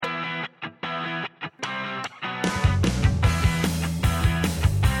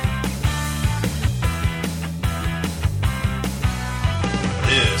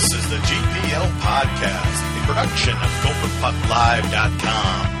production of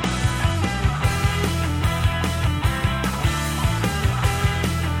GopherPuckLive.com.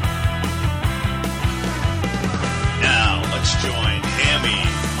 Now, let's join Hammy,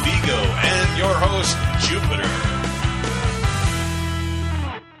 Vigo, and your host, Jupiter.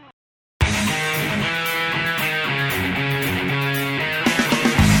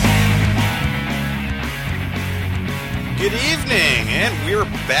 Good evening, and we're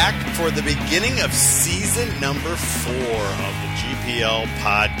back for the beginning of season number 4 of the GPL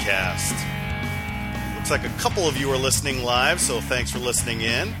podcast. Looks like a couple of you are listening live, so thanks for listening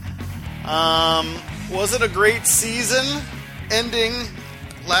in. Was it a great season ending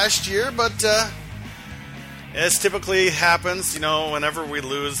last year? But as typically happens, whenever we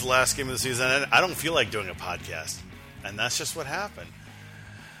lose the last game of the season, I don't feel like doing a podcast, and that's just what happened.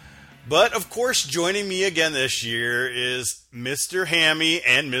 But, of course, joining me again this year is Mr. Hammy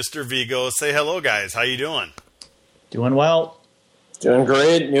and Mr. Vigo. Say hello, guys. How you doing? Doing well. Doing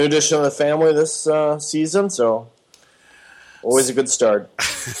great. New addition to the family this season, so always a good start.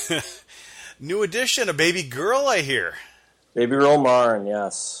 New addition, a baby girl, I hear. Baby girl Marn,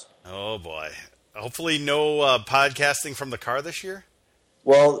 yes. Oh, boy. Hopefully no podcasting from the car this year?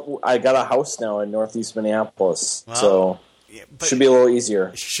 Well, I got a house now in northeast Minneapolis, Wow. so... Yeah, should be a little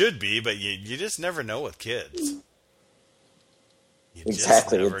easier. Should be, but you just never know with kids. You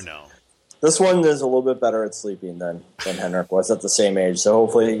exactly. just never know. This one is a little bit better at sleeping than Henrik was at the same age, so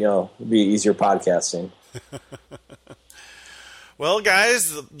hopefully, it'll be easier podcasting. Well,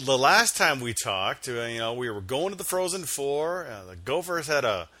 guys, the last time we talked, we were going to the Frozen Four. The Gophers had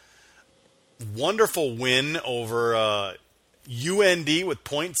a wonderful win over UND with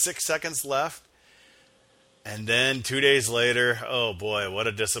 0.6 seconds left. And then 2 days later, oh boy, what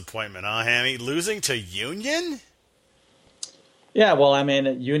a disappointment, huh, Hammy? Losing to Union? Yeah, well,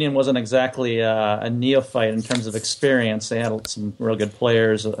 Union wasn't exactly a neophyte in terms of experience. They had some real good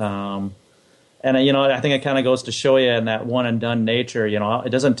players. I think it kind of goes to show you in that one-and-done nature,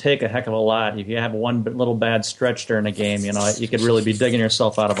 it doesn't take a heck of a lot. If you have one little bad stretch during a game, you could really be digging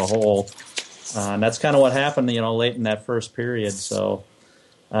yourself out of a hole. And that's kind of what happened, late in that first period, so...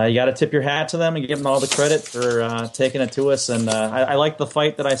 you got to tip your hat to them and give them all the credit for taking it to us. And I liked the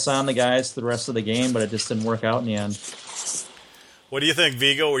fight that I saw in the guys the rest of the game, but it just didn't work out in the end. What do you think,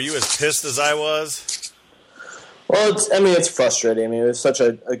 Vigo? Were you as pissed as I was? Well, it's frustrating. It was such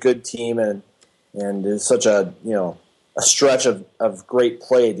a good team, and it was such a stretch of great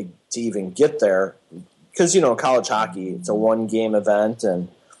play to even get there. Because college hockey, it's a one-game event, and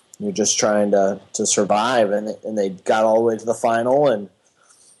you're just trying to survive. And they got all the way to the final, and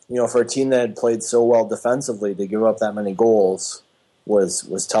for a team that had played so well defensively, to give up that many goals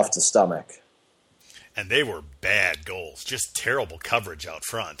was tough to stomach. And they were bad goals, just terrible coverage out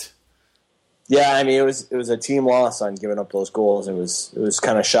front. Yeah, it was a team loss on giving up those goals. It was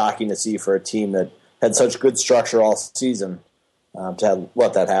kind of shocking to see for a team that had such good structure all season to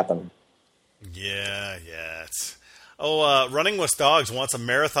let that happen. Yeah. Running with Dogs wants a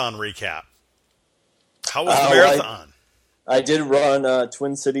marathon recap. How was the marathon? I did run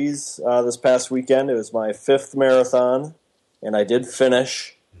Twin Cities this past weekend. It was my 5th marathon, and I did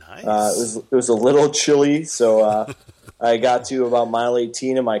finish. Nice. It was a little chilly, so I got to about mile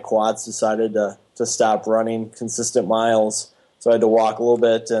 18, and my quads decided to stop running consistent miles, so I had to walk a little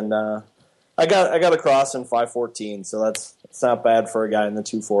bit, and I got across in 5:14, so that's not bad for a guy in the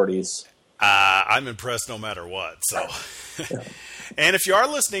 240s. I'm impressed no matter what. So. And if you are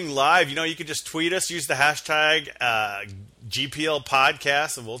listening live, you can just tweet us, use the hashtag GPL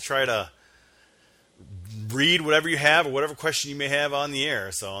podcast, and we'll try to read whatever you have or whatever question you may have on the air.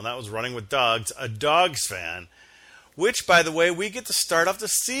 So, and that was Running with Dogs, a Dogs fan, which, by the way, we get to start off the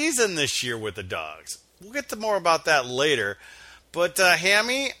season this year with the Dogs. We'll get to more about that later. But,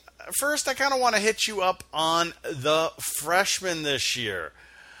 Hammy, first I kind of want to hit you up on the freshmen this year.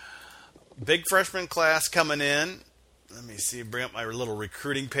 Big freshman class coming in. Let me see, bring up my little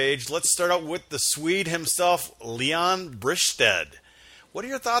recruiting page. Let's start out with the Swede himself, Leon Bristed. What are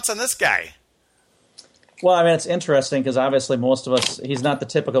your thoughts on this guy? Well, it's interesting because obviously most of us, he's not the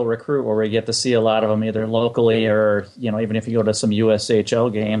typical recruit where we get to see a lot of him either locally or, even if you go to some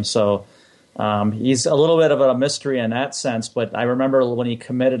USHL games. So he's a little bit of a mystery in that sense. But I remember when he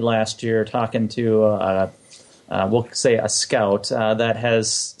committed last year talking to, we'll say a scout that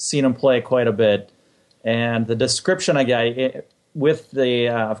has seen him play quite a bit. And the description I got, with the,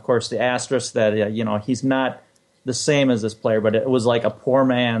 of course, the asterisk that, he's not the same as this player, but it was like a poor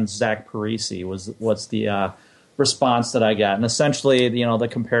man's Zach Parise was the response that I got. And essentially, the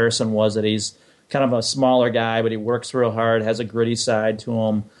comparison was that he's kind of a smaller guy, but he works real hard, has a gritty side to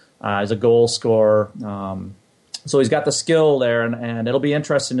him, is a goal scorer. So he's got the skill there, and it'll be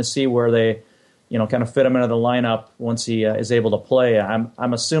interesting to see where they, kind of fit him into the lineup once he is able to play.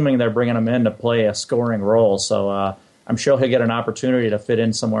 I'm assuming they're bringing him in to play a scoring role, so I'm sure he'll get an opportunity to fit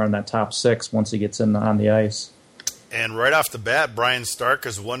in somewhere in that top 6 once he gets on the ice. And right off the bat, Brian Stark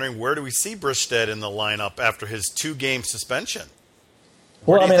is wondering, where do we see Bristed in the lineup after his 2-game suspension?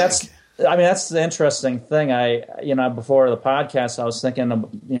 Well, that's the interesting thing. Before the podcast, I was thinking of,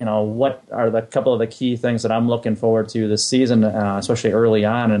 what are the couple of the key things that I'm looking forward to this season, especially early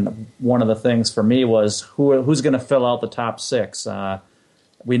on. And one of the things for me was who's going to fill out the top 6.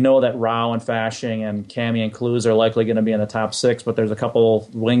 We know that Rao and Fashing and Cammy and Clues are likely going to be in the top 6, but there's a couple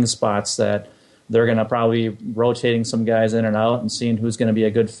wing spots that they're going to probably be rotating some guys in and out and seeing who's going to be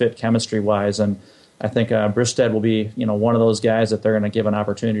a good fit chemistry-wise. And I think Bristed will be, one of those guys that they're going to give an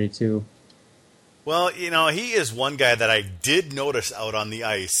opportunity to. Well, he is one guy that I did notice out on the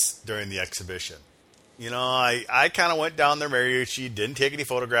ice during the exhibition. I kind of went down there, Mariucci, didn't take any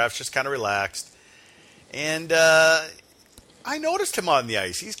photographs, just kind of relaxed. And I noticed him on the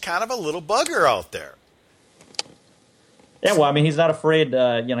ice. He's kind of a little bugger out there. Yeah, well, he's not afraid.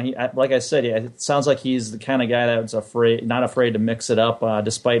 Like I said, it sounds like he's the kind of guy that's not afraid to mix it up,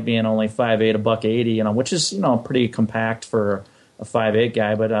 despite being only 5'8", $180, which is pretty compact for a 5'8"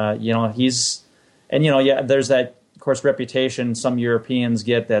 guy. But he's, there's that, of course, reputation some Europeans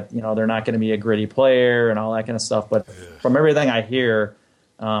get that they're not going to be a gritty player and all that kind of stuff. But from everything I hear,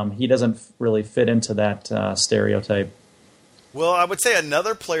 he doesn't really fit into that stereotype. Well, I would say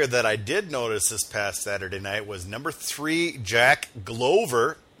another player that I did notice this past Saturday night was number 3, Jack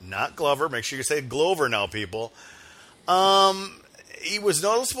Glover, not Glover. Make sure you say Glover now, people. He was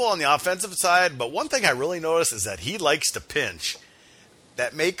noticeable on the offensive side, but one thing I really noticed is that he likes to pinch.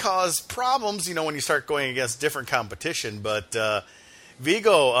 That may cause problems, when you start going against different competition. But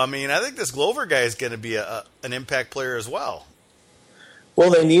Vigo, I think this Glover guy is going to be an impact player as well. Well,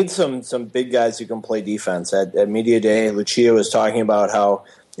 they need some big guys who can play defense. At Media Day, Lucia was talking about how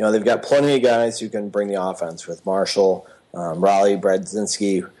they've got plenty of guys who can bring the offense with Marshall, Raleigh,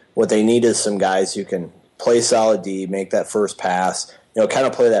 Bredzinski. What they need is some guys who can play solid D, make that first pass, kind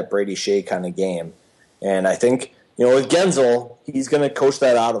of play that Brady Shea kind of game. And I think with Gensel, he's going to coach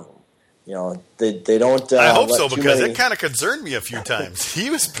that out of them. They don't. I hope so, because it kind of concerned me a few times. He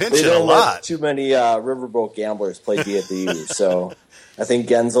was pinching a lot. Let too many riverboat gamblers play D at the U, so. I think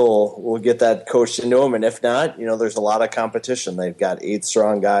Gensel will get that coached into him, and if not, there's a lot of competition. They've got 8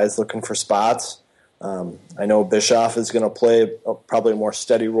 strong guys looking for spots. I know Bischoff is going to play probably a more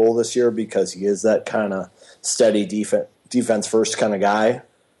steady role this year because he is that kind of steady defense first kind of guy.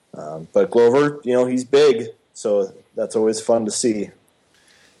 But Glover, he's big, so that's always fun to see.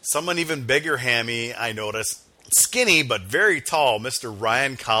 Someone even bigger, Hammy, I noticed, skinny but very tall, Mr.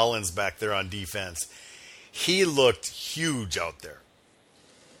 Ryan Collins back there on defense. He looked huge out there.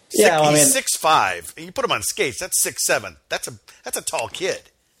 Yeah, he's 6'5". You put him on skates, that's 6'7". That's a tall kid.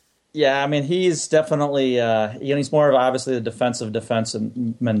 Yeah, he's definitely he's more of obviously the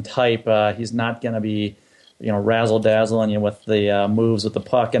defenseman type. He's not going to be razzle dazzling you with the moves with the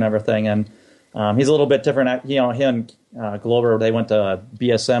puck and everything. And he's a little bit different. He and Glover, they went to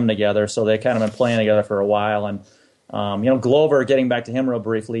BSM together, so they kind of been playing together for a while. And Glover, getting back to him real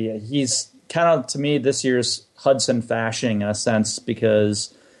briefly, he's kind of, to me, this year's Hudson Fashing in a sense,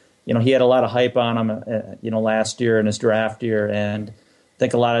 because he had a lot of hype on him, last year in his draft year, and I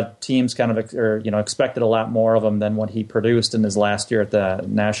think a lot of teams kind of, expected a lot more of him than what he produced in his last year at the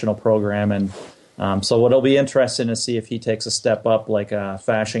national program. And so it'll be interesting to see if he takes a step up like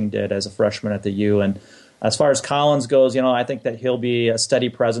Fashing did as a freshman at the U. And as far as Collins goes, I think that he'll be a steady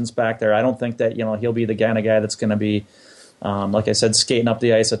presence back there. I don't think that, he'll be the kind of guy that's going to be, like I said, skating up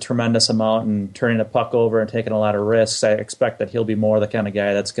the ice a tremendous amount and turning the puck over and taking a lot of risks. I expect that he'll be more the kind of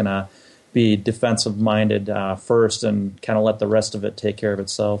guy that's going to be defensive-minded first and kind of let the rest of it take care of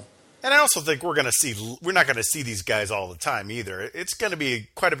itself. And I also think we're not going to see these guys all the time either. It's going to be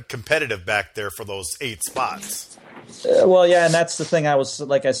quite a competitive back there for those 8 spots. Well, yeah, and that's the thing.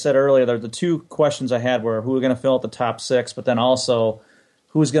 Like I said earlier, the 2 questions I had were who are going to fill out the top 6, but then also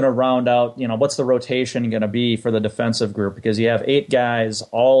who's going to round out, what's the rotation going to be for the defensive group? Because you have 8 guys,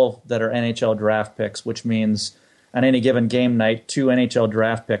 all that are NHL draft picks, which means on any given game night, 2 NHL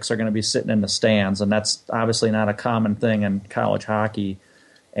draft picks are going to be sitting in the stands, and that's obviously not a common thing in college hockey.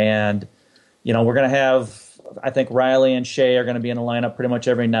 And, we're going to have, I think Riley and Shea are going to be in the lineup pretty much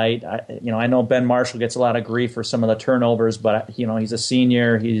every night. I know Ben Marshall gets a lot of grief for some of the turnovers, but, he's a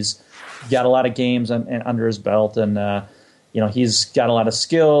senior. He's got a lot of games under his belt, and, he's got a lot of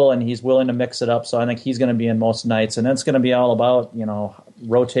skill, and he's willing to mix it up. So I think he's going to be in most nights. And then it's going to be all about,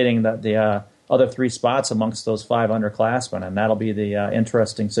 rotating the other 3 spots amongst those 5 underclassmen, and that'll be the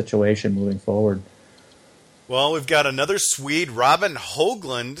interesting situation moving forward. Well, we've got another Swede, Robin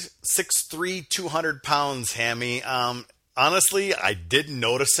Hoagland, 6'3", 200 pounds, Hammy. Honestly, I didn't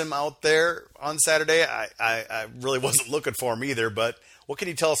notice him out there on Saturday. I really wasn't looking for him either, but what can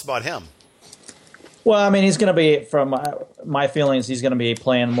you tell us about him? Well, I mean, he's going to be, from my feelings, he's going to be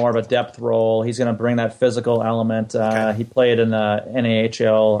playing more of a depth role. He's going to bring that physical element. Okay. He played in the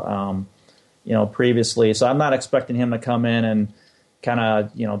NAHL, previously, so I'm not expecting him to come in and kind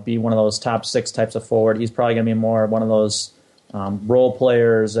of, be one of those top 6 types of forward. He's probably going to be more one of those role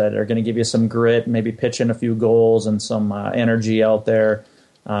players that are going to give you some grit, maybe pitch in a few goals and some energy out there.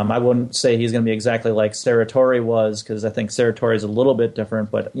 I wouldn't say he's going to be exactly like Saratori was, because I think Saratori is a little bit different,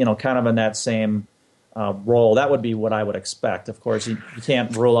 but, kind of in that same role. That would be what I would expect. Of course, you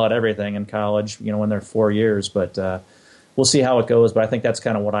can't rule out everything in college, when they're 4 years, but we'll see how it goes. But I think that's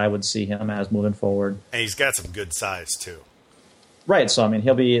kind of what I would see him as moving forward. And he's got some good size, too. Right. So, I mean,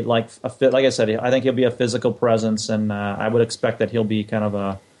 he'll be like I said, I think he'll be a physical presence, and I would expect that he'll be kind of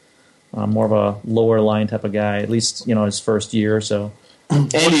a more of a lower line type of guy, at least, his first year or so.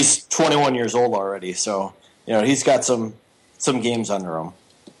 And he's 21 years old already, so, he's got some games under him.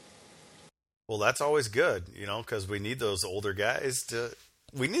 Well, that's always good, because we need those older guys to.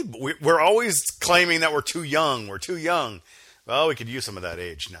 We're always claiming that we're too young. We're too young. Well, we could use some of that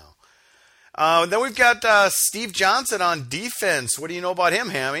age now. Then we've got Steve Johnson on defense. What do you know about him,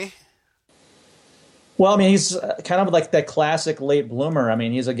 Hammy? Well, I mean, he's kind of like that classic late bloomer. I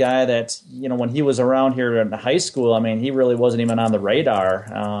mean, he's a guy that, when he was around here in high school, I mean, he really wasn't even on the radar.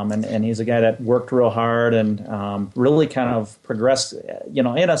 And he's a guy that worked real hard and really kind of progressed, in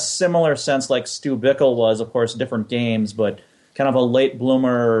a similar sense like Stu Bickel was, of course, different games, but kind of a late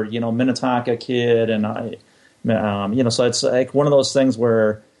bloomer, Minnetonka kid. And, so it's like one of those things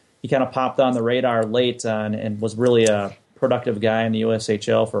where he kind of popped on the radar late and was really a productive guy in the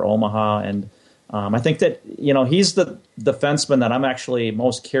USHL for Omaha. And I think that, he's the defenseman that I'm actually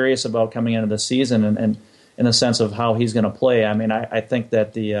most curious about coming into the season and in the sense of how he's going to play. I mean, I think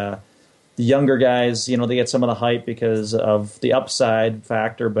that the younger guys, they get some of the hype because of the upside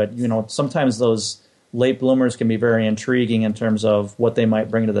factor, but, sometimes those late bloomers can be very intriguing in terms of what they might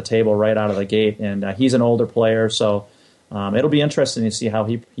bring to the table right out of the gate. And he's an older player, so it'll be interesting to see how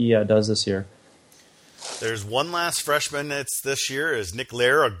he does this year. There's one last freshman that's this year is Nick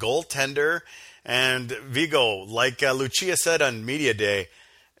Lair, a goaltender. And Vigo, like Lucia said on Media Day,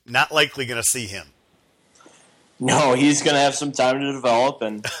 not likely going to see him. No, he's going to have some time to develop.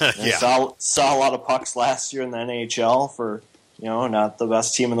 And yeah. saw a lot of pucks last year in the NHL for, not the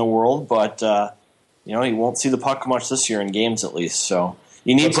best team in the world. But, he won't see the puck much this year in games at least. So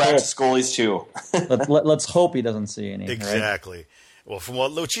you need practice goalies too. Let's hope he doesn't see any. Exactly. Right? Well, from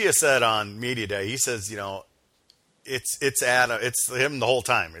what Lucia said on Media Day, he says, it's him the whole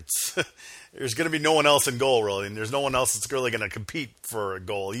time. It's there's going to be no one else in goal, really, and there's no one else that's really going to compete for a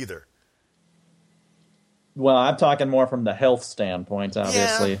goal either. Well, I'm talking more from the health standpoint,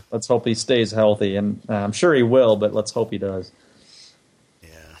 obviously. Yeah. Let's hope he stays healthy, and I'm sure he will, but let's hope he does. Yeah.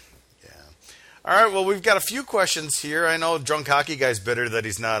 All right, well, we've got a few questions here. I know Drunk Hockey Guy's bitter that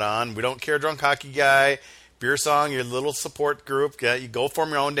he's not on. We don't care, Drunk Hockey Guy. Beer Song, your little support group. Yeah, you go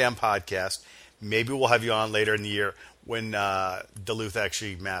form your own damn podcast. Maybe we'll have you on later in the year when Duluth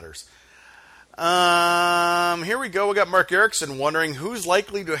actually matters. Here we go. We got Mark Erickson wondering who's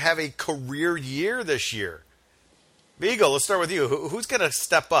likely to have a career year this year. Vigo, let's start with you. Who's going to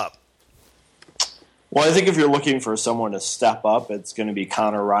step up? Well, I think if you're looking for someone to step up, it's going to be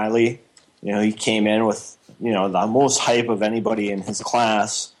Connor Riley. He came in with, the most hype of anybody in his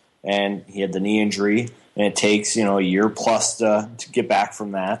class, and he had the knee injury, and it takes, a year plus to get back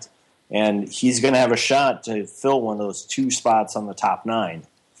from that. And he's going to have a shot to fill one of those 2 spots on the top 9.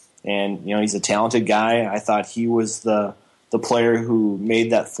 And, he's a talented guy. I thought he was the player who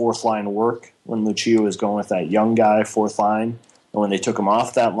made that 4th line work when Lucia was going with that young guy, 4th line. And when they took him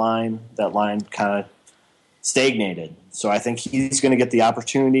off that line kind of stagnated. So I think he's going to get the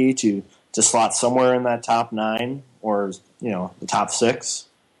opportunity to slot somewhere in that top 9 or, the top 6.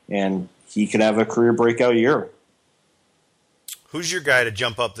 And he could have a career breakout year. Who's your guy to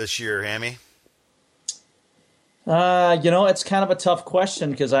jump up this year, Hammy? It's kind of a tough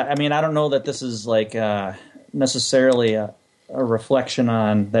question because, I don't know that this is like necessarily a reflection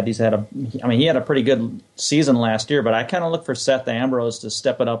on that he's had he had a pretty good season last year, but I kind of look for Seth Ambrose to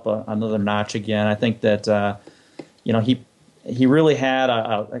step it up another notch again. I think that, he really had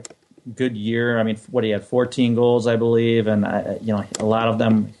a good year. I mean, he had 14 goals, I believe, and, a lot of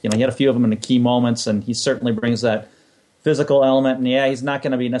them, he had a few of them in the key moments, and he certainly brings that physical element. And yeah, he's not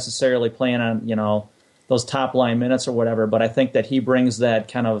going to be necessarily playing on, those top line minutes or whatever, but I think that he brings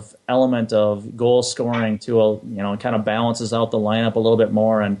that kind of element of goal scoring to kind of balances out the lineup a little bit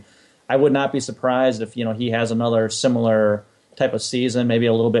more. And I would not be surprised if, he has another similar type of season, maybe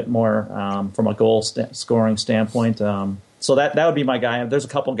a little bit more from a goal scoring standpoint. So that would be my guy. There's a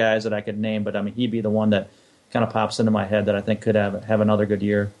couple guys that I could name, but I mean, he'd be the one that kind of pops into my head that I think could have another good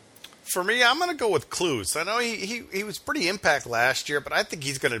year. For me, I'm going to go with Klose. I know he was pretty impact last year, but I think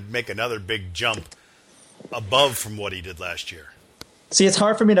he's going to make another big jump above from what he did last year. See, it's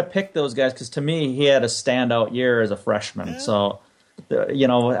hard for me to pick those guys because to me, he had a standout year as a freshman. Yeah. So,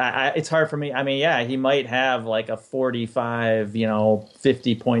 it's hard for me. I mean, yeah, he might have like a 45,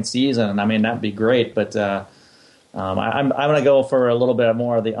 50-point season. I mean, that'd be great. But I'm going to go for a little bit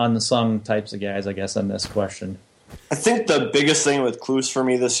more of the unsung types of guys, I guess, in this question. I think the biggest thing with Klose for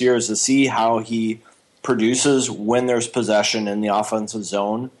me this year is to see how he produces when there's possession in the offensive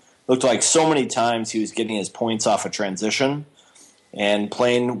zone. Looked like so many times he was getting his points off a transition and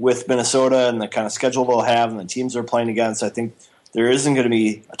playing with Minnesota and the kind of schedule they'll have and the teams they're playing against. I think there isn't going to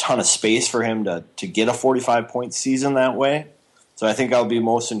be a ton of space for him to get a 45-point season that way. So I think I'll be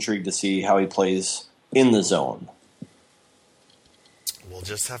most intrigued to see how he plays in the zone. We'll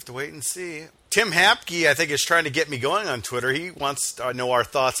just have to wait and see. Tim Hapke, I think, is trying to get me going on Twitter. He wants to know our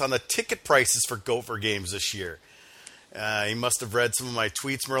thoughts on the ticket prices for Gopher games this year. He must have read some of my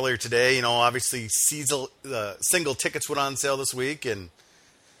tweets from earlier today. Obviously, single tickets went on sale this week, and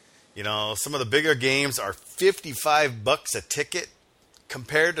some of the bigger games are $55 a ticket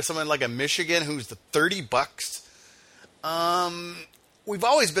compared to someone like a Michigan who's the $30. We've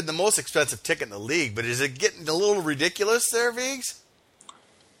always been the most expensive ticket in the league, but is it getting a little ridiculous there, Viggs?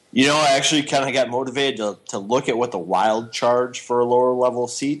 I actually kind of got motivated to look at what the Wild charge for a lower level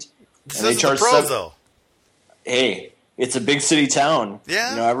seat. And they charge the pros, though. Hey, it's a big city town.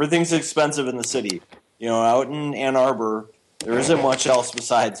 Yeah. Everything's expensive in the city. Out in Ann Arbor, there isn't much else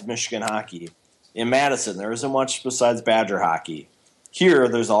besides Michigan hockey. In Madison, there isn't much besides Badger hockey. Here,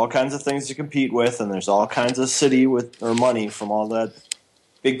 there's all kinds of things to compete with, and there's all kinds of city or money from all that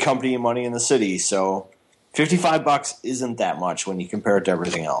big company money in the city. So $55 isn't that much when you compare it to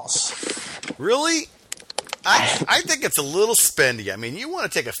everything else. Really? I think it's a little spendy. I mean, you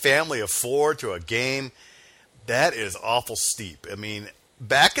want to take a family of 4 to a game, that is awful steep. I mean,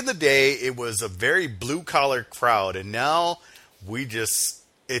 back in the day, it was a very blue-collar crowd, and now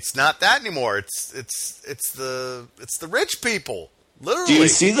it's not that anymore. It's the rich people, literally. Do you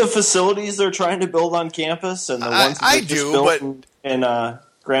see the facilities they're trying to build on campus and the ones that they just built in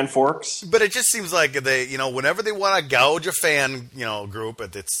Grand Forks? But it just seems like they, whenever they want to gouge a fan, group,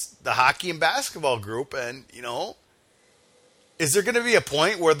 it's the hockey and basketball group, and is there going to be a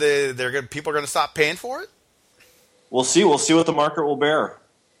point where people are going to stop paying for it? We'll see. We'll see what the market will bear.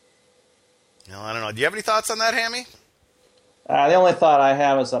 I don't know. Do you have any thoughts on that, Hammy? The only thought I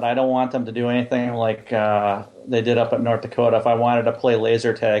have is that I don't want them to do anything like they did up at North Dakota. If I wanted to play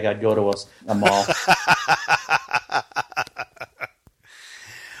laser tag, I'd go to a mall.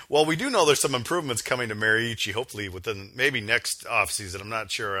 Well, we do know there's some improvements coming to Mariucci, hopefully within maybe next offseason. I'm not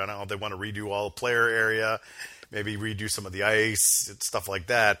sure. I don't know if they want to redo all the player area, maybe redo some of the ice and stuff like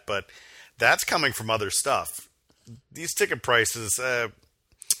that. But that's coming from other stuff. These ticket prices, I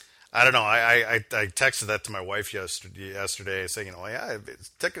don't know. I texted that to my wife yesterday saying, yeah,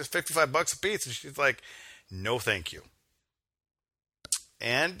 tickets $55 a piece. And she's like, no, thank you.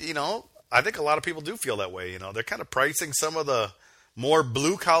 And, I think a lot of people do feel that way. They're kind of pricing some of the more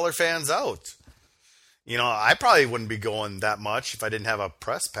blue-collar fans out. I probably wouldn't be going that much if I didn't have a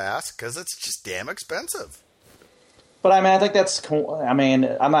press pass because it's just damn expensive. But, I mean,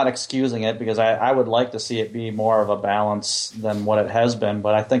 I'm not excusing it because I would like to see it be more of a balance than what it has been.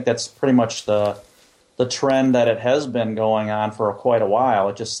 But I think that's pretty much the trend that it has been going on for quite a while.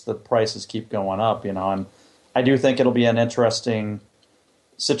 It just the prices keep going up, And I do think it'll be an interesting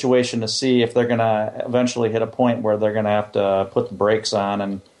situation to see if they're going to eventually hit a point where they're going to have to put the brakes on.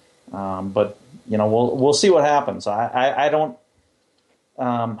 And but we'll see what happens. I don't.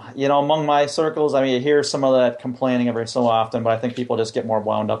 Among my circles, I mean, you hear some of that complaining every so often, but I think people just get more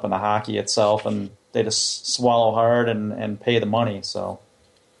wound up in the hockey itself, and they just swallow hard and pay the money. So,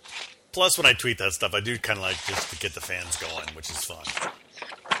 plus, when I tweet that stuff, I do kind of like just to get the fans going, which is fun.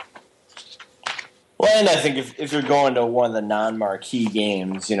 Well, and I think if you're going to one of the non-marquee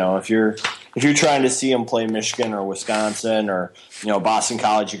games, if you're trying to see them play Michigan or Wisconsin or Boston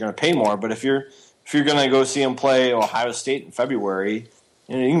College, you're going to pay more. But if you're going to go see them play Ohio State in February,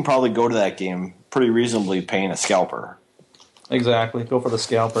 you can probably go to that game pretty reasonably paying a scalper. Exactly. Go for the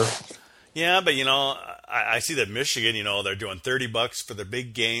scalper. Yeah, but, I see that Michigan, they're doing $30 for the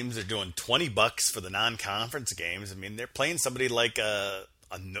big games. They're doing $20 for the non-conference games. I mean, they're playing somebody like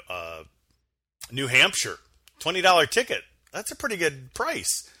New Hampshire, $20 ticket. That's a pretty good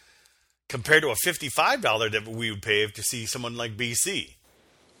price compared to a $55 that we would pay to see someone like BC.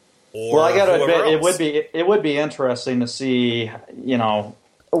 Well, I got to admit, it would be interesting to see,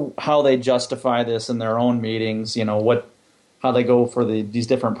 how they justify this in their own meetings. How they go for these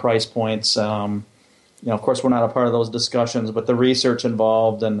different price points. Of course, we're not a part of those discussions, but the research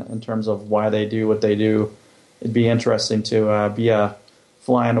involved and in terms of why they do what they do, it'd be interesting to be a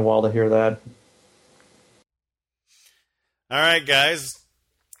fly on the wall to hear that. All right, guys.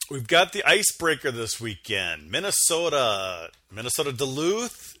 We've got the icebreaker this weekend. Minnesota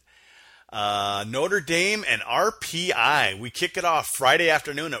Duluth, Notre Dame, and RPI. We kick it off Friday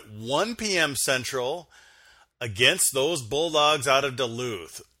afternoon at 1 p.m. Central against those Bulldogs out of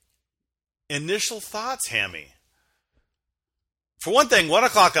Duluth. Initial thoughts, Hammy? For one thing, 1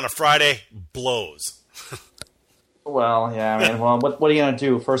 o'clock on a Friday blows. Well, yeah, I mean, what are you going to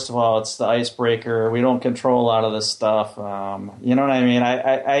do? First of all, it's the icebreaker. We don't control a lot of this stuff. You know what I mean?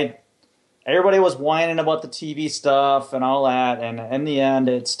 I everybody was whining about the TV stuff and all that, and in the end,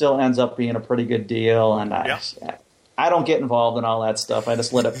 it still ends up being a pretty good deal. And I don't get involved in all that stuff. I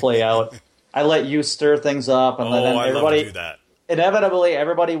just let it play out. I let you stir things up, and then everybody. I love to do that. Inevitably,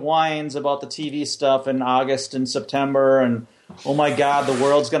 everybody whines about the TV stuff in August and September, and oh my God, the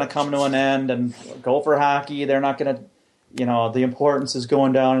world's going to come to an end, and Gopher hockey, they're not going to, the importance is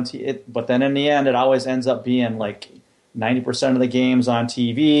going down. But then in the end, it always ends up being like 90% of the games on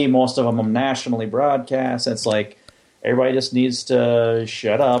TV, most of them nationally broadcast. It's like everybody just needs to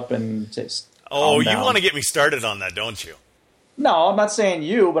shut up and just calm down. You want to get me started on that, don't you? No, I'm not saying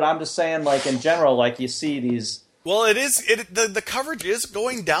you, but I'm just saying like in general, like you see these. Well, the coverage is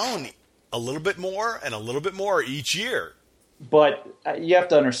going down a little bit more and a little bit more each year. But you have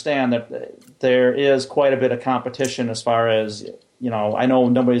to understand that there is quite a bit of competition as far as, I know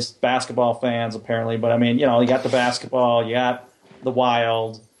nobody's basketball fans apparently, but I mean, you got the basketball, you got the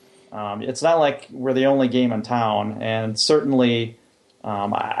Wild. It's not like we're the only game in town. And certainly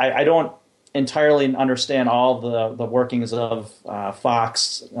I don't entirely understand all the workings of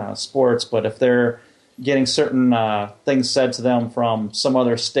Fox Sports, but if they're getting certain things said to them from some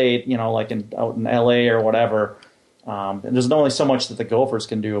other state, like out in L.A. or whatever, and there's only so much that the Gophers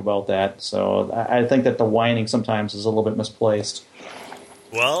can do about that. So I think that the whining sometimes is a little bit misplaced.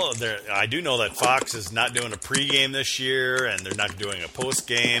 Well, I do know that Fox is not doing a pregame this year, and they're not doing a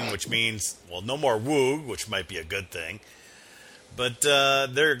postgame, which means, no more Woog, which might be a good thing. But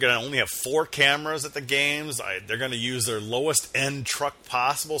they're going to only have 4 cameras at the games. They're going to use their lowest-end truck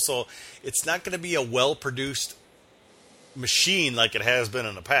possible, so it's not going to be a well-produced machine like it has been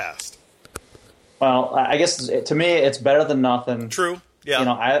in the past. Well, I guess to me, it's better than nothing. True. Yeah.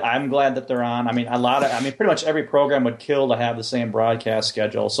 I'm glad that they're on. I mean, pretty much every program would kill to have the same broadcast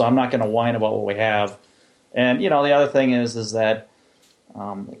schedule. So I'm not going to whine about what we have. And the other thing is that,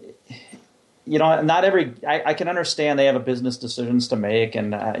 not every. I can understand they have business decisions to make,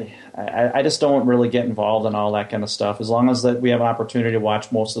 and I just don't really get involved in all that kind of stuff. As long as that we have an opportunity to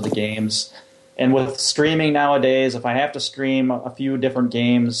watch most of the games. And with streaming nowadays, if I have to stream a few different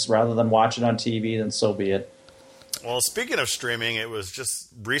games rather than watch it on TV, then so be it. Well, speaking of streaming, it was just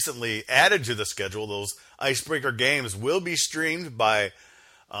recently added to the schedule. Those icebreaker games will be streamed by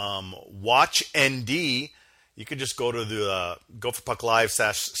WatchND. You can just go to the Gopher Puck Live /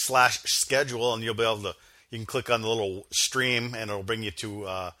 schedule, and you'll be able to. You can click on the little stream, and it'll bring you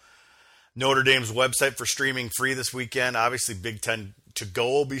to Notre Dame's website for streaming free this weekend. Obviously, Big Ten to Go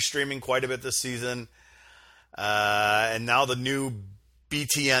will be streaming quite a bit this season. And now the new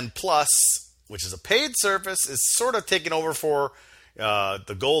BTN Plus, which is a paid service, is sort of taking over for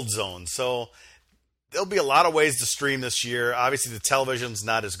the Gold Zone. So there'll be a lot of ways to stream this year. Obviously, the television's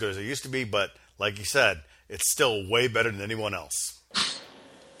not as good as it used to be, but like you said, it's still way better than anyone else.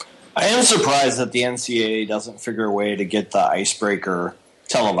 I am surprised that the NCAA doesn't figure a way to get the icebreaker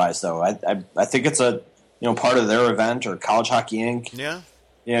televised, though. I think it's a part of their event, or College Hockey Inc. Yeah.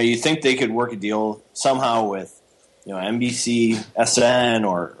 You think they could work a deal somehow with, NBC, SN,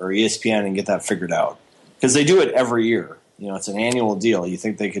 or ESPN and get that figured out. Because they do it every year. It's an annual deal. You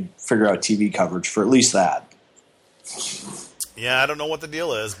think they could figure out TV coverage for at least that. Yeah, I don't know what the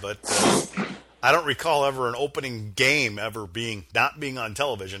deal is, but I don't recall ever an opening game ever not being on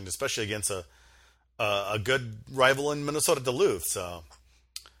television, especially against a good rival in Minnesota Duluth. So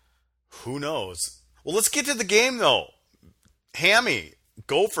who knows? Well, let's get to the game, though. Hammy,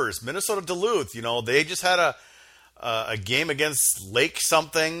 Gophers, Minnesota Duluth. They just had a game against Lake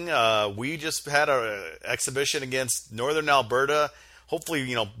something. We just had an exhibition against Northern Alberta.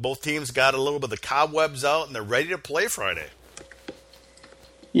 Hopefully, both teams got a little bit of the cobwebs out and they're ready to play Friday.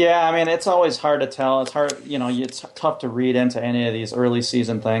 Yeah, I mean, it's always hard to tell. It's hard, it's tough to read into any of these early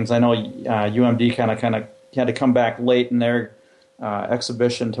season things. I know UMD kind of had to come back late in their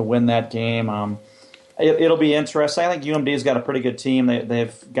exhibition to win that game. It'll be interesting. I think UMD's got a pretty good team.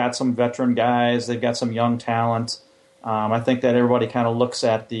 They've got some veteran guys. They've got some young talent. I think that everybody kind of looks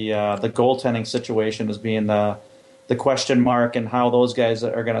at the goaltending situation as being the question mark and how those guys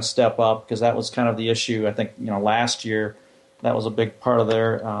are going to step up, because that was kind of the issue. I think last year that was a big part of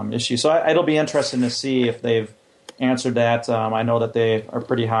their issue. So it'll be interesting to see if they've answered that. I know that they are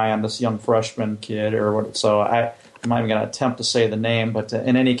pretty high on this young freshman kid, so I'm not even going to attempt to say the name. But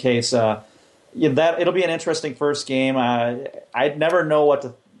in any case, it'll be an interesting first game. I never know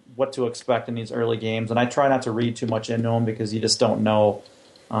what to expect in these early games, and I try not to read too much into them because you just don't know.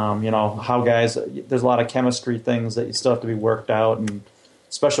 How guys. There's a lot of chemistry things that you still have to be worked out, and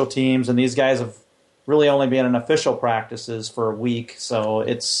special teams. And these guys have really only been in official practices for a week, so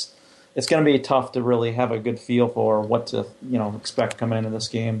it's going to be tough to really have a good feel for what to expect coming into this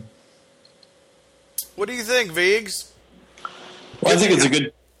game. What do you think, Viggs? Well, I think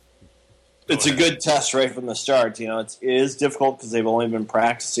it's a good test right from the start. It is difficult because they've only been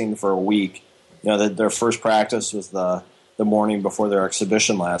practicing for a week. Their first practice was the morning before their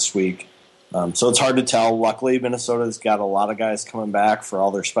exhibition last week. So it's hard to tell. Luckily, Minnesota's got a lot of guys coming back for all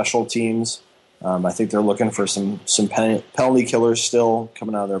their special teams. I think they're looking for some penalty killers still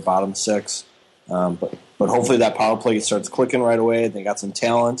coming out of their bottom six. But hopefully that power play starts clicking right away. They got some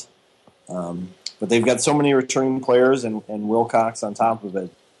talent. But they've got so many returning players and Wilcox on top of it.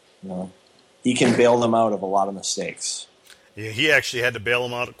 He can bail them out of a lot of mistakes. Yeah, he actually had to bail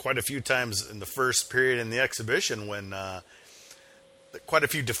them out quite a few times in the first period in the exhibition when quite a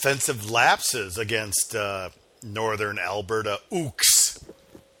few defensive lapses against Northern Alberta Ooks.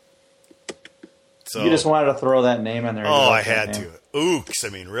 So, you just wanted to throw that name in there. Oh, I had to. Ooks. I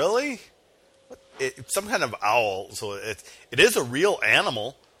mean, really? It's some kind of owl. So it is a real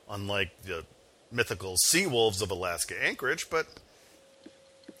animal, unlike the mythical sea wolves of Alaska Anchorage, but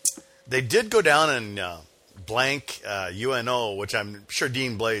they did go down and blank UNO, which I'm sure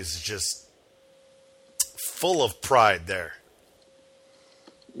Dean Blaze is just full of pride there.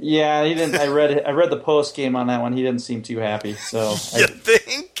 Yeah, he didn't. I read the post game on that one. He didn't seem too happy. So you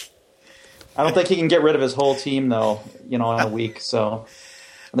think? I don't think he can get rid of his whole team though. In a week. So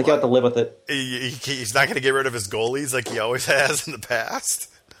I think you have to live with it. He's not going to get rid of his goalies like he always has in the past.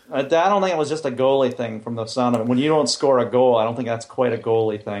 I don't think it was just a goalie thing from the sound of it. When you don't score a goal, I don't think that's quite a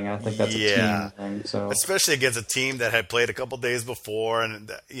goalie thing. I think that's a team thing. So, especially against a team that had played a couple days before, and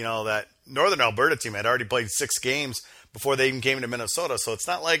that Northern Alberta team had already played 6 games before they even came to Minnesota. So it's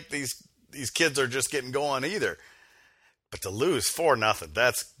not like these kids are just getting going either. But to lose 4-0,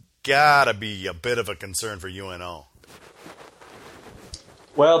 that's gotta be a bit of a concern for UNO.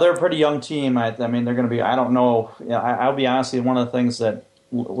 Well, they're a pretty young team. I mean, they're going to be. I don't know. I'll be honest. One of the things that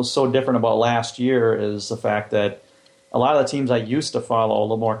was so different about last year is the fact that a lot of the teams I used to follow a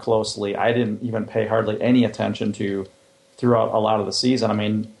little more closely, I didn't even pay hardly any attention to throughout a lot of the season. I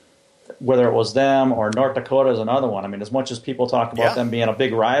mean, whether it was them or North Dakota is another one. I mean, as much as people talk about them being a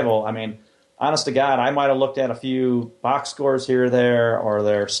big rival, I mean, honest to God, I might have looked at a few box scores here or there or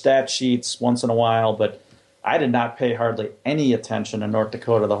their stat sheets once in a while, but I did not pay hardly any attention to North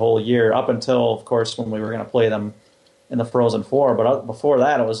Dakota the whole year up until, of course, when we were going to play them in the Frozen Four, but before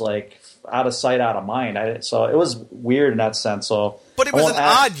that, it was like out of sight, out of mind. So it was weird in that sense. But it was an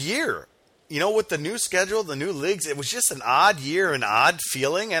odd year, with the new schedule, the new leagues. It was just an odd year, an odd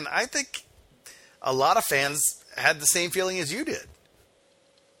feeling, and I think a lot of fans had the same feeling as you did.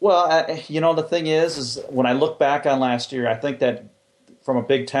 Well, the thing is when I look back on last year, I think that from a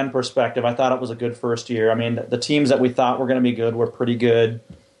Big Ten perspective, I thought it was a good first year. I mean, the teams that we thought were going to be good were pretty good.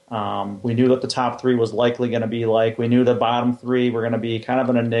 We knew that the top 3 was likely going to be we knew the bottom 3 were going to be kind of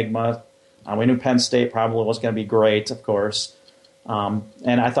an enigma. We knew Penn State probably was going to be great, of course. And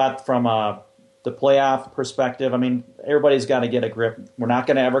I thought from the playoff perspective, I mean, everybody's got to get a grip. We're not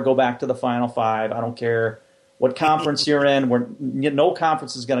going to ever go back to the Final 5. I don't care what conference you're in. No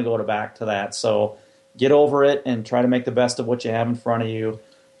conference is going to go back to that. So get over it and try to make the best of what you have in front of you.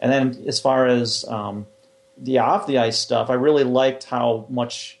 And then as far as the off-the-ice stuff, I really liked how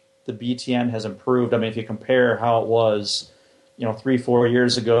much the BTN has improved. I mean, if you compare how it was, 3-4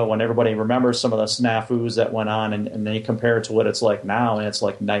 years ago when everybody remembers some of the snafus that went on, and then you compare it to what it's like now, and it's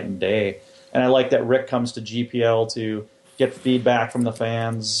like night and day. And I like that Rick comes to GPL to get feedback from the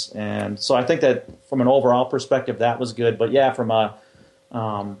fans. And so I think that from an overall perspective, that was good. But yeah, from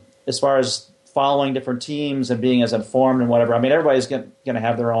as far as following different teams and being as informed and whatever, I mean, everybody's going to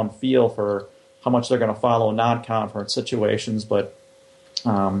have their own feel for how much they're going to follow non-conference situations. But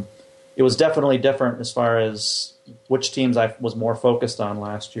it was definitely different as far as which teams I was more focused on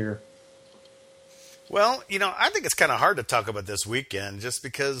last year. Well, I think it's kind of hard to talk about this weekend just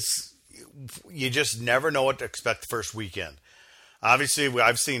because you just never know what to expect the first weekend. Obviously,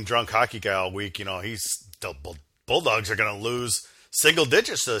 I've seen Drunk Hockey Guy all week. The Bulldogs are going to lose single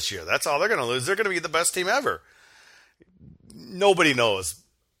digits this year. That's all they're going to lose. They're going to be the best team ever. Nobody knows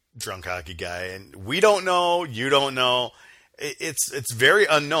Drunk Hockey Guy, and we don't know. You don't know. It's very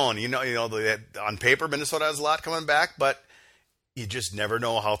unknown. On paper, Minnesota has a lot coming back, but you just never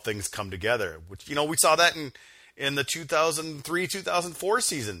know how things come together. Which, we saw that in the 2003-2004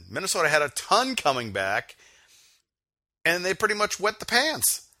 season. Minnesota had a ton coming back, and they pretty much wet the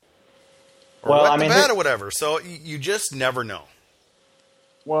pants. Or wet the bed or whatever. So you just never know.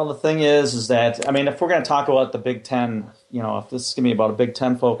 Well, the thing is that, if we're going to talk about the Big Ten, if this is going to be about a Big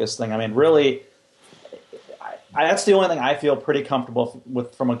Ten focused thing, really, that's the only thing I feel pretty comfortable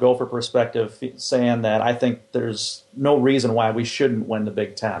with from a Gopher perspective, saying that I think there's no reason why we shouldn't win the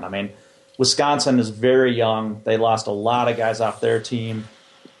Big Ten. Wisconsin is very young. They lost a lot of guys off their team.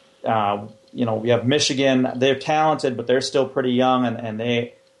 We have Michigan. They're talented, but they're still pretty young, and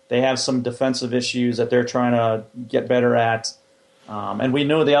they have some defensive issues that they're trying to get better at. And we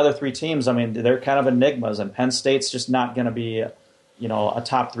knew the other three teams, they're kind of enigmas, and Penn State's just not going to be, a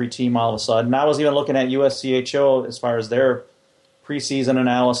top three team all of a sudden. I was even looking at USCHO as far as their preseason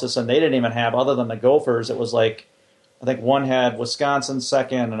analysis, and they didn't even have, other than the Gophers, it was like, I think one had Wisconsin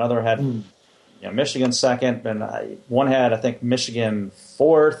second, another had Michigan second, and one had, I think, Michigan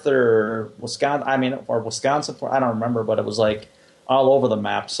fourth or Wisconsin fourth. I don't remember, but it was like all over the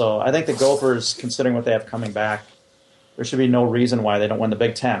map. So I think the Gophers, considering what they have coming back, there should be no reason why they don't win the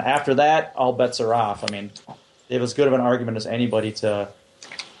Big Ten. After that, all bets are off. They have as good of an argument as anybody to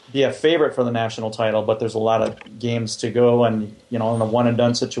be a favorite for the national title, but there's a lot of games to go, and in a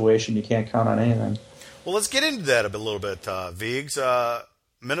one-and-done situation, you can't count on anything. Well, let's get into that a little bit, Viggs.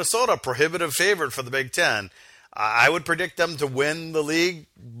 Minnesota, prohibitive favorite for the Big Ten. I would predict them to win the league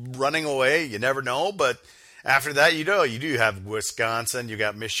running away. You never know, but after that, you do have Wisconsin, you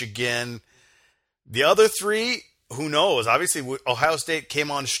got Michigan. The other three, who knows? Obviously, Ohio State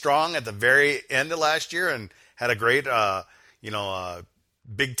came on strong at the very end of last year and had a great,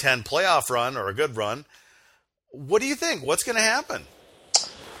 Big Ten playoff run, or a good run. What do you think? What's going to happen?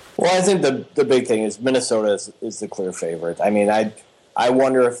 Well, I think the big thing is Minnesota is the clear favorite. I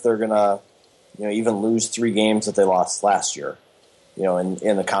wonder if they're going to, even lose 3 games that they lost last year,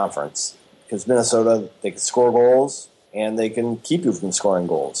 in the conference. Because Minnesota, they can score goals, and they can keep you from scoring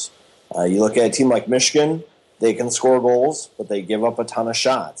goals. You look at a team like Michigan, they can score goals, but they give up a ton of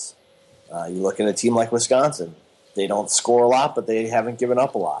shots. You look at a team like Wisconsin, they don't score a lot, but they haven't given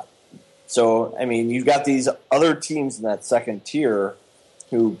up a lot. So, you've got these other teams in that second tier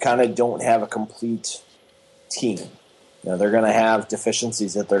who kind of don't have a complete team. They're going to have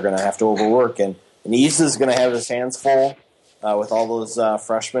deficiencies that they're going to have to overwork. And East is going to have his hands full with all those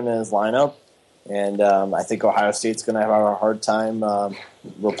freshmen in his lineup. And I think Ohio State's going to have a hard time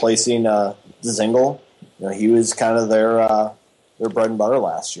replacing Dzingel. He was kind of their bread and butter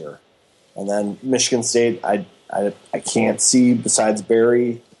last year. And then Michigan State, I can't see, besides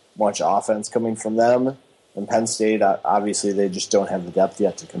Barry, much offense coming from them. And Penn State, obviously, they just don't have the depth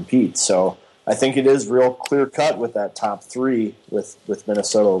yet to compete. So I think it is real clear-cut with that top 3, with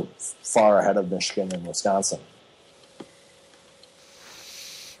Minnesota far ahead of Michigan and Wisconsin.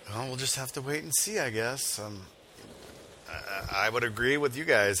 Well, we'll just have to wait and see, I guess. I would agree with you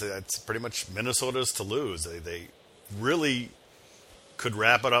guys. It's pretty much Minnesota's to lose. They really could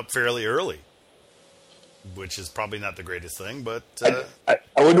wrap it up fairly early, which is probably not the greatest thing. But I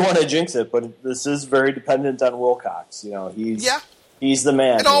wouldn't want to jinx it, but this is very dependent on Wilcox. He's the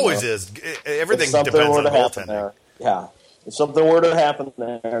man. It always is. Everything depends on goaltending. Yeah, if something were to happen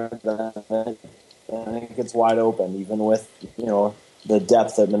there, then it gets wide open. Even with the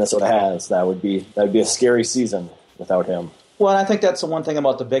depth that Minnesota has, that would be a scary season without him. Well, I think that's the one thing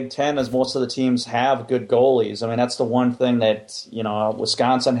about the Big Ten is most of the teams have good goalies. That's the one thing that,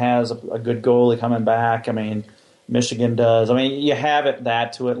 Wisconsin has a good goalie coming back. Michigan does. You have it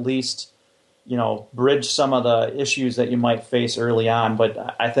that to at least, bridge some of the issues that you might face early on.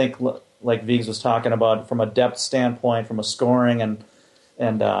 But I think, like Viggs was talking about, from a depth standpoint, from a scoring and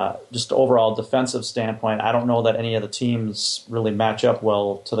just overall defensive standpoint, I don't know that any of the teams really match up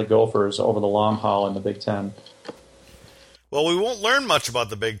well to the Gophers over the long haul in the Big Ten. Well, we won't learn much about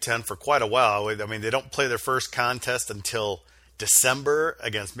the Big Ten for quite a while. I mean, they don't play their first contest until December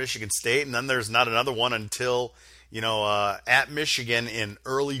against Michigan State, and then there's not another one until, at Michigan in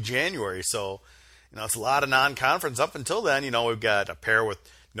early January. So, it's a lot of non-conference up until then. We've got a pair with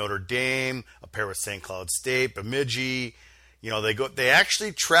Notre Dame, a pair with St. Cloud State, Bemidji. They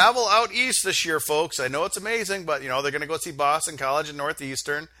actually travel out east this year, folks. I know it's amazing, but, they're going to go see Boston College and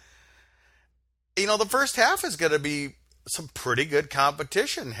Northeastern. The first half is going to be some pretty good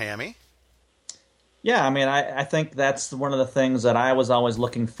competition, Hammy. Yeah, I mean, I think that's one of the things that I was always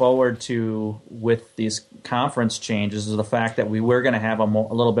looking forward to with these conference changes is the fact that we were going to have a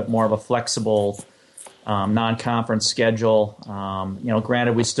little bit more of a flexible non-conference schedule.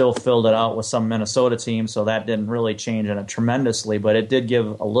 Granted, we still filled it out with some Minnesota teams, so that didn't really change it tremendously, but it did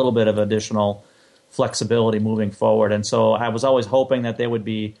give a little bit of additional flexibility moving forward. And so I was always hoping that they would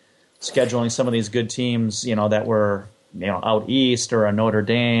be scheduling some of these good teams, that were out east or a Notre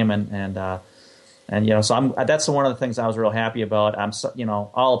Dame, and so that's one of the things I was real happy about.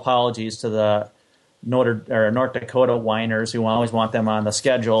 All apologies to the North Dakota whiners who always want them on the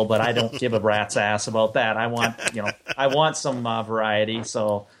schedule, but I don't give a rat's ass about that. I want some variety,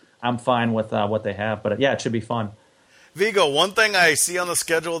 so I'm fine with what they have. But yeah, it should be fun. Vigo, one thing I see on the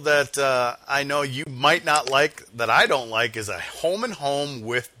schedule that I know you might not like, that I don't like, is a home and home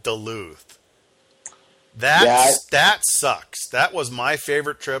with Duluth. That sucks. That was my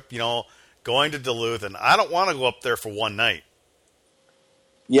favorite trip, going to Duluth, and I don't want to go up there for one night.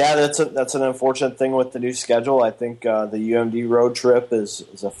 Yeah, that's an unfortunate thing with the new schedule. I think the UMD road trip is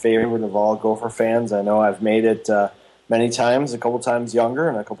a favorite of all Gopher fans. I know I've made it many times, a couple times younger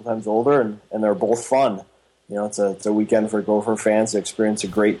and a couple times older, and they're both fun. It's a weekend for Gopher fans to experience a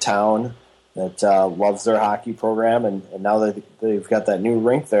great town that loves their hockey program, and now that they've got that new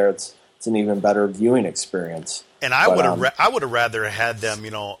rink there, it's an even better viewing experience. And I would have rather had them,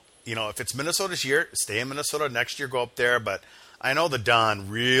 if it's Minnesota's year, stay in Minnesota. Next year, go up there. But I know the Don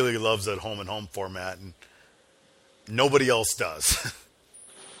really loves that home and home format, and nobody else does.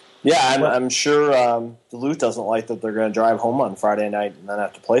 Yeah, I'm sure Duluth doesn't like that they're going to drive home on Friday night and then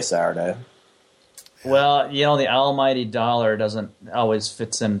have to play Saturday. Well, the almighty dollar doesn't always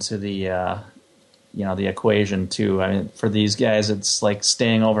fits into the the equation too. I mean, for these guys, it's like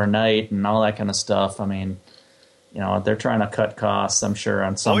staying overnight and all that kind of stuff. I mean, they're trying to cut costs, I'm sure,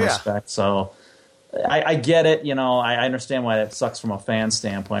 on some respect. So I get it. I understand why it sucks from a fan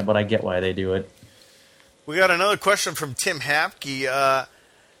standpoint, but I get why they do it. We got another question from Tim Hapke.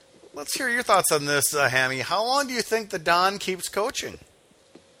 Let's hear your thoughts on this, Hammy. How long do you think the Don keeps coaching?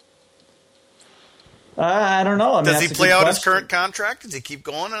 I don't know. Does he play out his current contract? Does he keep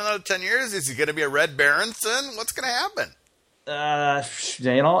going another 10 years? Is he going to be a Red Berenson? What's going to happen?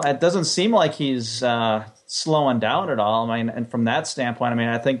 It doesn't seem like he's slowing down at all. I mean, and from that standpoint,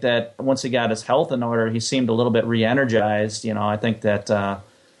 I think that once he got his health in order, he seemed a little bit re-energized. I think that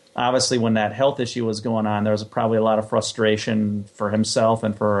obviously when that health issue was going on, there was probably a lot of frustration for himself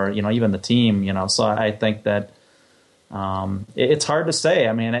and for even the team. So I think that it's hard to say.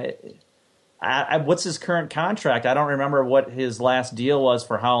 I mean. What's his current contract? I don't remember what his last deal was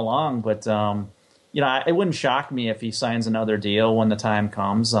for how long, but it wouldn't shock me if he signs another deal when the time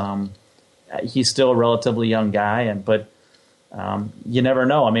comes. He's still a relatively young guy, but you never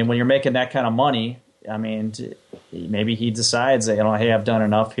know. I mean, when you're making that kind of money, maybe he decides that hey, I've done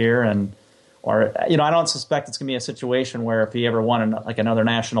enough here, or I don't suspect it's going to be a situation where if he ever won another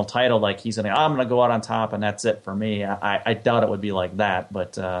national title, like he's going to I'm going to go out on top and that's it for me. I doubt it would be like that,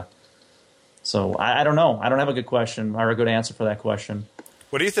 but. So I don't know. I don't have a good question or a good answer for that question.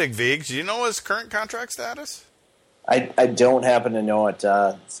 What do you think, Vigs? Do you know his current contract status? I don't happen to know it.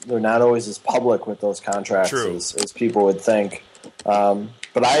 They're not always as public with those contracts as people would think.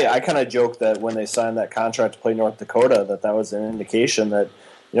 But I kind of joke that when they signed that contract to play North Dakota, that was an indication that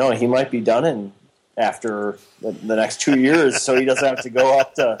he might be done after the next 2 years, so he doesn't have to go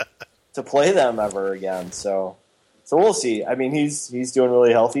up to play them ever again. So we'll see. I mean, he's doing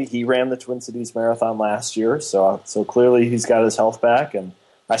really healthy. He ran the Twin Cities Marathon last year, so clearly he's got his health back. And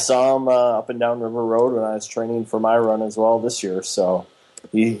I saw him up and down River Road when I was training for my run as well this year. So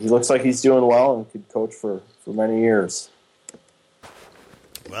he looks like he's doing well and could coach for many years.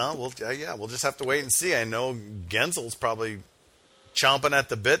 Well, we'll just have to wait and see. I know Genzel's probably chomping at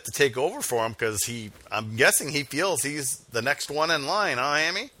the bit to take over for him because I'm guessing he feels he's the next one in line, huh,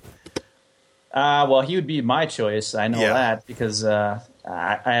 Amy? Well, he would be my choice. I know that because I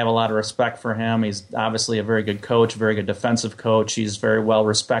have a lot of respect for him. He's obviously a very good coach, very good defensive coach. He's very well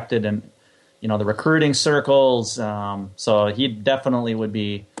respected in the recruiting circles. So he definitely would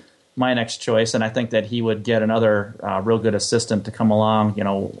be my next choice, and I think that he would get another real good assistant to come along,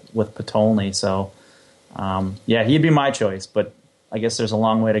 with Potolny. So, he'd be my choice, but I guess there's a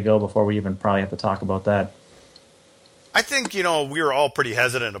long way to go before we even probably have to talk about that. I think, we were all pretty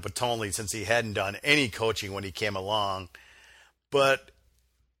hesitant of Potolny since he hadn't done any coaching when he came along. But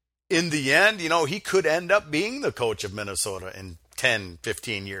in the end, he could end up being the coach of Minnesota in 10,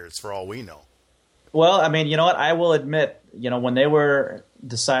 15 years for all we know. Well, I mean, you know what? I will admit, when they were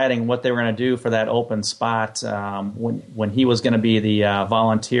deciding what they were going to do for that open spot, when he was going to be the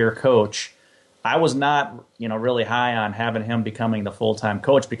volunteer coach, I was not, really high on having him becoming the full-time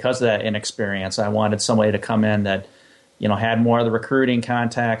coach because of that inexperience. I wanted somebody to come in that, had more of the recruiting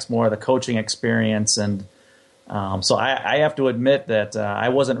contacts, more of the coaching experience. And so I have to admit that I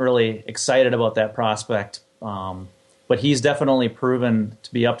wasn't really excited about that prospect. But he's definitely proven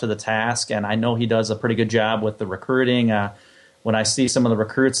to be up to the task, and I know he does a pretty good job with the recruiting. When I see some of the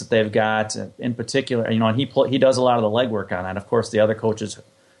recruits that they've got, in particular, and he does a lot of the legwork on that. Of course, the other coaches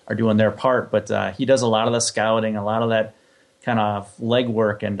are doing their part, but he does a lot of the scouting, a lot of that kind of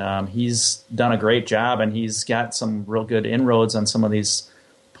legwork, and he's done a great job, and he's got some real good inroads on some of these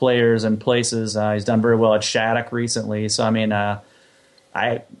players and places. He's done very well at Shattuck recently. So, I mean, I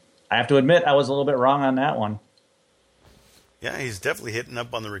have to admit I was a little bit wrong on that one. Yeah, he's definitely hitting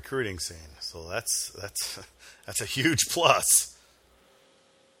up on the recruiting scene. So that's a huge plus.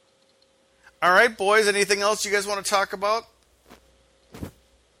 All right, boys, anything else you guys want to talk about?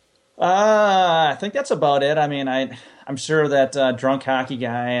 I think that's about it. I mean, I'm sure that drunk hockey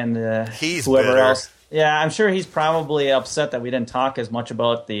guy and he's whoever bitter. else. Yeah, I'm sure he's probably upset that we didn't talk as much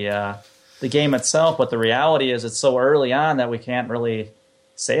about the game itself. But the reality is, it's so early on that we can't really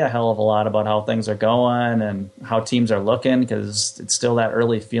say a hell of a lot about how things are going and how teams are looking because it's still that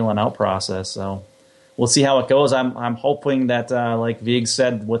early feeling out process. So we'll see how it goes. I'm hoping that, like Vieg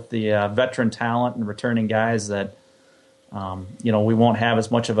said, with the veteran talent and returning guys, that we won't have as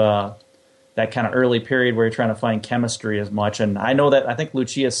much of that kind of early period where you're trying to find chemistry as much. And I know that I think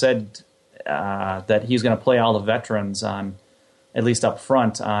Lucia said that he's going to play all the veterans on, at least up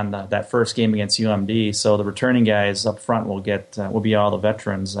front, on that first game against UMD. So the returning guys up front will be all the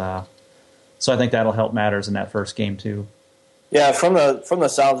veterans. So I think that'll help matters in that first game too. Yeah, from the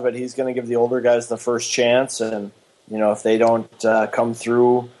sounds of it, he's going to give the older guys the first chance, and if they don't come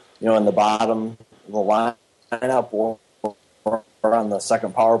through, in the bottom of the lineup or on the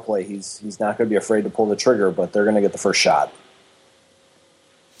second power play, he's not going to be afraid to pull the trigger, but they're going to get the first shot.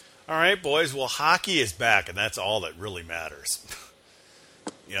 All right, boys. Well, hockey is back, and that's all that really matters.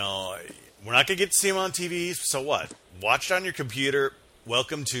 We're not going to get to see them on TV, so what? Watch it on your computer.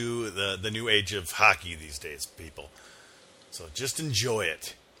 Welcome to the new age of hockey these days, people. So just enjoy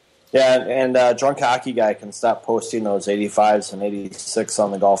it. Yeah, and drunk hockey guy can stop posting those 85s and 86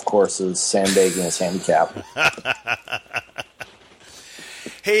 on the golf courses, sandbagging his handicap.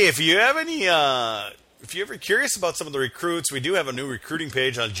 Hey, if you have any... if you're ever curious about some of the recruits, we do have a new recruiting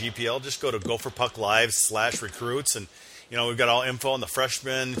page on GPL. Just go to GopherPuckLive/recruits, and we've got all info on the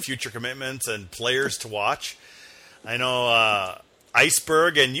freshmen, future commitments, and players to watch. I know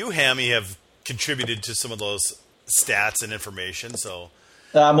Iceberg and you, Hammy, have contributed to some of those stats and information. So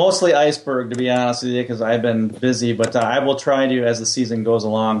mostly Iceberg, to be honest with you, because I've been busy. But I will try to, as the season goes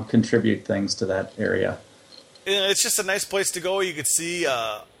along, contribute things to that area. It's just a nice place to go. You could see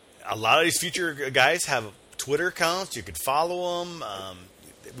a lot of these future guys have Twitter accounts. You could follow them.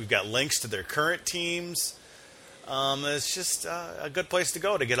 We've got links to their current teams. It's just a good place to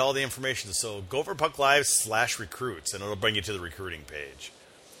go to get all the information. So GopherPuckLive/recruits, and it'll bring you to the recruiting page.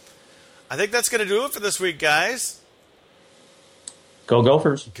 I think that's going to do it for this week, guys. Go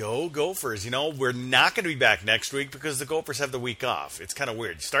Gophers. Go Gophers. We're not going to be back next week because the Gophers have the week off. It's kind of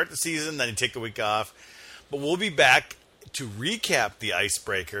weird. You start the season, then you take a week off. But we'll be back to recap the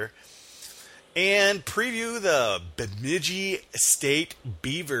Icebreaker and preview the Bemidji State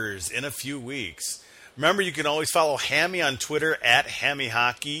Beavers in a few weeks. Remember, you can always follow Hammy on Twitter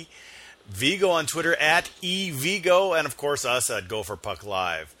 @HammyHockey, Vigo on Twitter @eVigo, and of course us at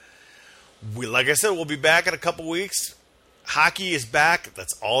GopherPuckLive. Like I said, we'll be back in a couple weeks. Hockey is back.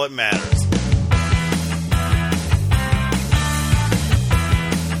 That's all that matters.